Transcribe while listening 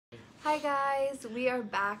Hi guys, we are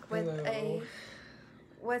back with Hello.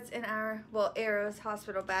 what's in our, Arrow's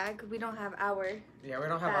hospital bag. We don't have our Yeah, we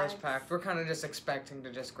don't have ours bags. packed. We're kind of just expecting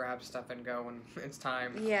to just grab stuff and go when it's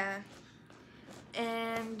time. Yeah.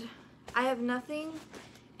 And I have nothing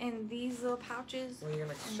in these little pouches. Well, you're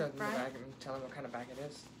gonna in show them the front. bag and tell them what kind of bag it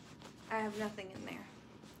is. I have nothing in there.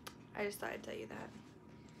 I just thought I'd tell you that.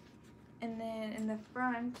 And then in the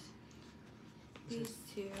front, these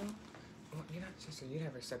two. Well, sister, you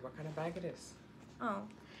never said what kind of bag it is. Oh,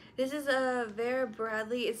 this is a Vera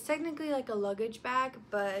Bradley. It's technically like a luggage bag,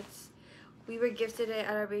 but we were gifted it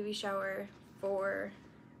at our baby shower for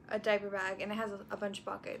a diaper bag, and it has a bunch of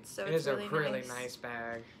pockets, so It it's is a really really nice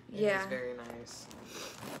bag. Yeah. It is very nice.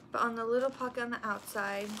 But on the little pocket on the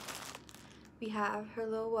outside, we have her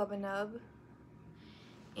little Wubbanub,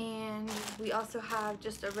 and we also have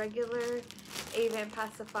just a regular Avent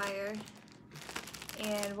pacifier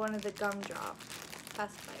and one of the gumdrop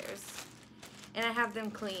pacifiers, and I have them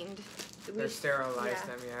cleaned. They're sterilized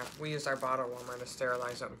them, yeah. We used our bottle warmer to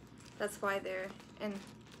sterilize them. That's why they're in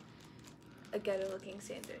a ghetto-looking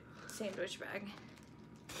sandwich bag.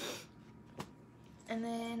 And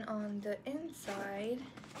then on the inside,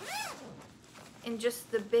 in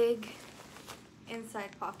just the big inside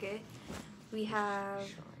pocket, we have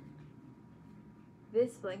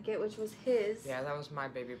this blanket, which was his. Yeah, that was my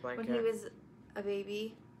baby blanket. When he was a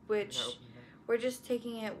baby, which we're just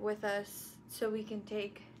taking it with us so we can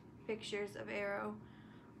take pictures of Arrow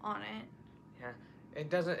on it. Yeah, it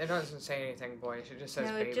doesn't say anything boyish. It just says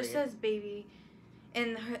baby. No, it just says baby.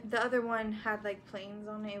 And the other one had like planes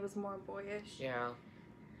on it. It was more boyish. Yeah.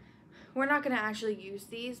 We're not going to actually use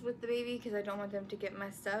these with the baby because I don't want them to get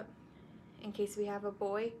messed up in case we have a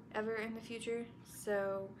boy ever in the future.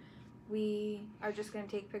 So we are just going to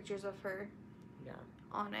take pictures of her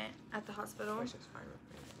on it at the hospital. Which is fine with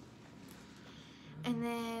me. And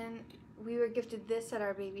then we were gifted this at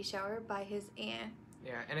our baby shower by his aunt.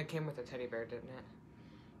 Yeah, and it came with a teddy bear, didn't it?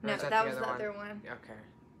 No, that was the other one. Okay.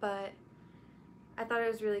 But I thought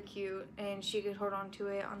it was really cute, and she could hold on to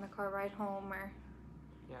it on the car ride home or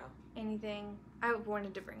anything. I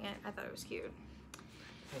wanted to bring it. I thought it was cute.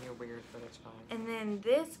 And you're weird, but it's fine. And then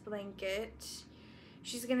this blanket,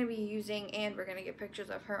 she's going to be using, and we're going to get pictures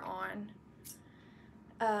of her on.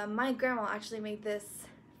 My grandma actually made this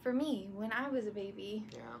for me when I was a baby.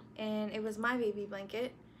 Yeah. And it was my baby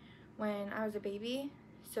blanket when I was a baby.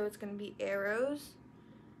 So it's going to be Arrow's.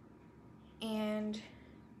 And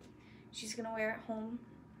she's going to wear it home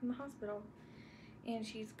from the hospital. And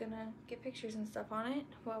she's going to get pictures and stuff on it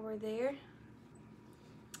while we're there.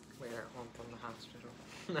 Wear it home from the hospital.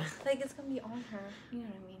 Like, it's going to be on her. You know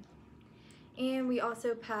what I mean? And we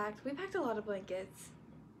also packed a lot of blankets.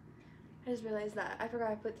 I just realized that. I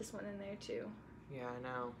forgot I put this one in there too. Yeah, I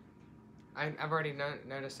know. I've already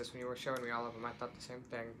noticed this when you were showing me all of them. I thought the same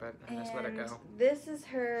thing, but I just let it go. This is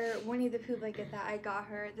her Winnie the Pooh blanket that I got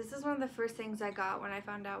her. This is one of the first things I got when I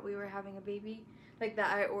found out we were having a baby. Like,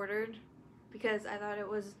 that I ordered. Because I thought it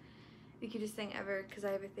was the cutest thing ever. Because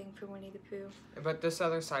I have a thing for Winnie the Pooh. But this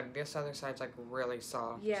other side's like really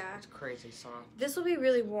soft. Yeah. It's crazy soft. This will be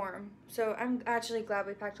really warm. So I'm actually glad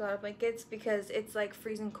we packed a lot of blankets. Because it's like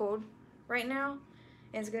freezing cold right now.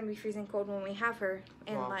 And it's going to be freezing cold when we have her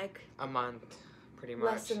in like a month, pretty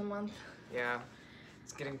much. Less than a month. Yeah.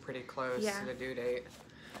 It's getting pretty close to the due date.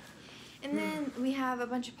 And then we have a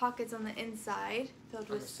bunch of pockets on the inside filled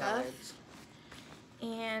with stuff. Sides.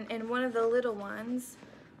 And in one of the little ones,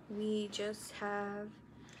 we have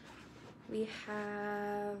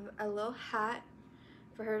a little hat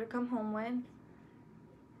for her to come home with.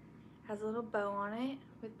 Has a little bow on it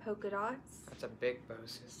with polka dots. That's a big bow,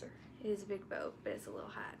 sister. It is a big bow, but it's a little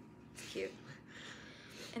hat. It's cute.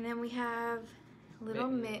 And then we have little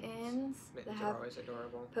mittens that have always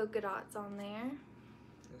adorable. Polka dots on there.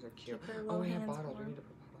 Those are cute. Oh, we have bottles. We need to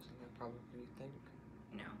put bottles in there probably, you think?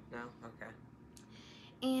 No. No? Okay.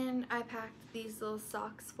 And I packed these little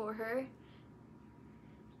socks for her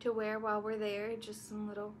to wear while we're there. Just some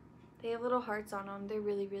little, they have little hearts on them. They're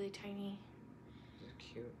really, really tiny. They're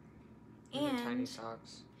cute. And tiny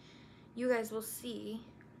socks. You guys will see,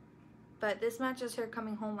 but this matches her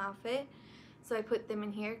coming home outfit. So I put them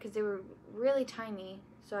in here because they were really tiny.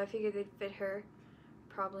 So I figured they'd fit her,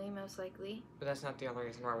 probably, most likely. But that's not the only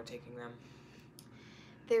reason why we're taking them.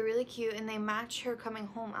 They're really cute, and they match her coming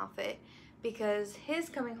home outfit. Because his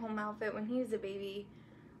coming home outfit when he was a baby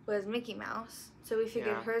was Mickey Mouse. So we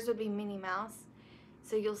figured hers would be Minnie Mouse.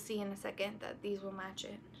 So you'll see in a second that these will match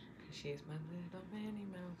it. She's my little Minnie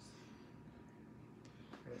Mouse.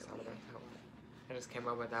 I just came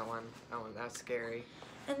up with that one. That's scary.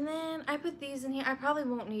 And then I put these in here. I probably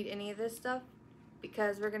won't need any of this stuff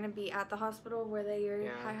because we're going to be at the hospital where they already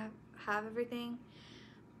have everything.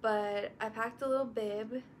 But I packed a little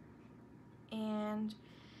bib and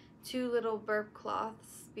 2 little burp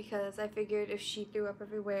cloths because I figured if she threw up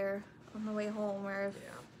everywhere on the way home, or if,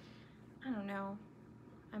 I don't know,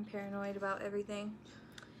 I'm paranoid about everything.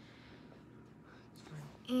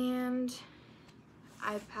 And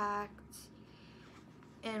I packed,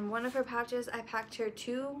 in one of her pouches, I packed her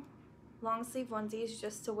 2 long sleeve onesies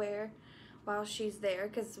just to wear while she's there,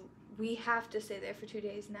 because we have to stay there for 2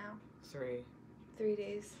 days now. 3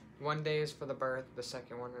 days. 1 day is for the birth, the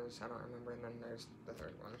second one is, I don't remember, and then there's the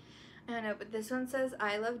third one. I know, but this one says,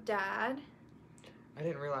 I love Dad. I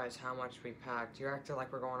didn't realize how much we packed. You acted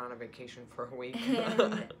like we're going on a vacation for a week.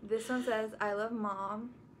 And this one says, I love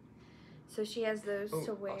Mom. So she has those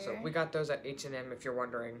to wear. Also, we got those at H&M, if you're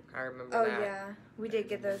wondering. I remember that. Oh, yeah. We did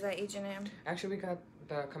get those at H&M. Actually, we got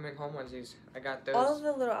the coming home onesies. I got those. All of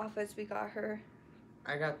the little outfits we got her.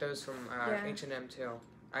 I got those from H&M, too.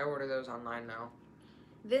 I order those online now.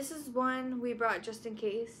 This is one we brought just in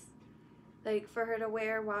case. Like, for her to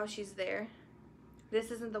wear while she's there. This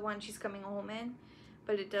isn't the one she's coming home in.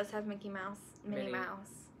 But it does have Minnie Mouse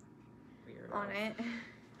on it.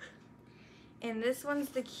 And this one's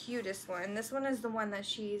the cutest one. This one is the one that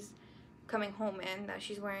she's coming home in, that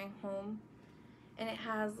she's wearing home. And it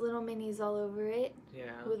has little Minnies all over it.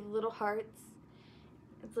 Yeah. With little hearts.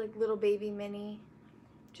 It's like little baby Minnie,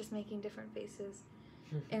 just making different faces.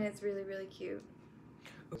 And it's really, really cute.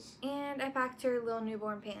 And I packed her little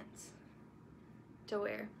newborn pants to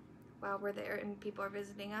wear while we're there and people are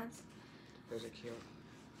visiting us. Those are cute.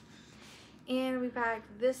 And we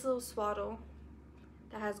packed this little swaddle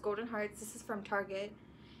that has golden hearts. This is from Target.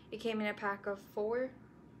 It came in a pack of 4.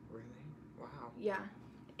 Really? Wow. Yeah.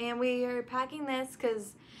 And we are packing this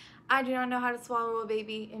because I do not know how to swallow a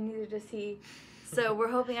baby, and neither does he. So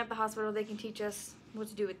we're hoping at the hospital they can teach us what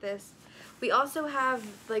to do with this. We also have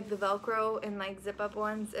like the Velcro and like zip up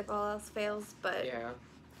ones if all else fails, but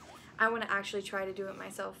I want to actually try to do it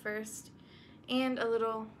myself first. And a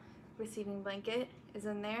little receiving blanket is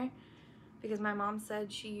in there because my mom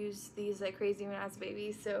said she used these like crazy when I was a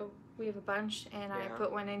baby, so we have a bunch, and I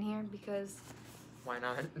put one in here because why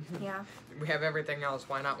not? Yeah. We have everything else.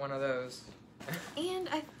 Why not one of those? And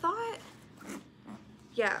I thought,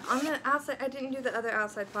 on the outside, I didn't do the other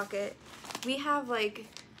outside pocket. We have like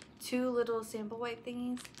 2 little sample wipe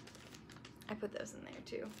thingies. I put those in there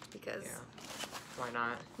too because why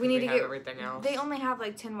not? We need to get everything else. They only have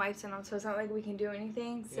like 10 wipes in them, so it's not like we can do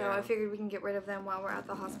anything. So I figured we can get rid of them while we're at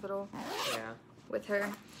the hospital with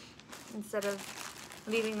her instead of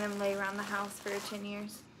leaving them lay around the house for 10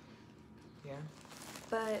 years. Yeah.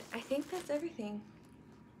 But I think that's everything.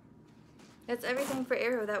 That's everything for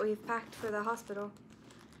Arrow that we've packed for the hospital.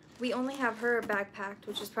 We only have her bag packed,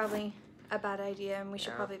 which is probably a bad idea, and we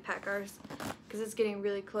should probably pack ours because it's getting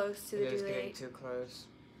really close to the due date. It is getting too close.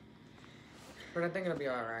 But I think it'll be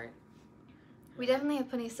alright. We definitely have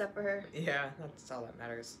plenty of stuff for her. Yeah, that's all that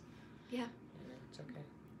matters. Yeah. It's okay.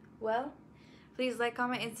 Well, please like,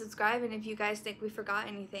 comment, and subscribe, and if you guys think we forgot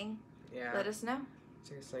anything, let us know.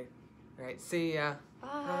 Seriously. Alright, see ya.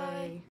 Bye.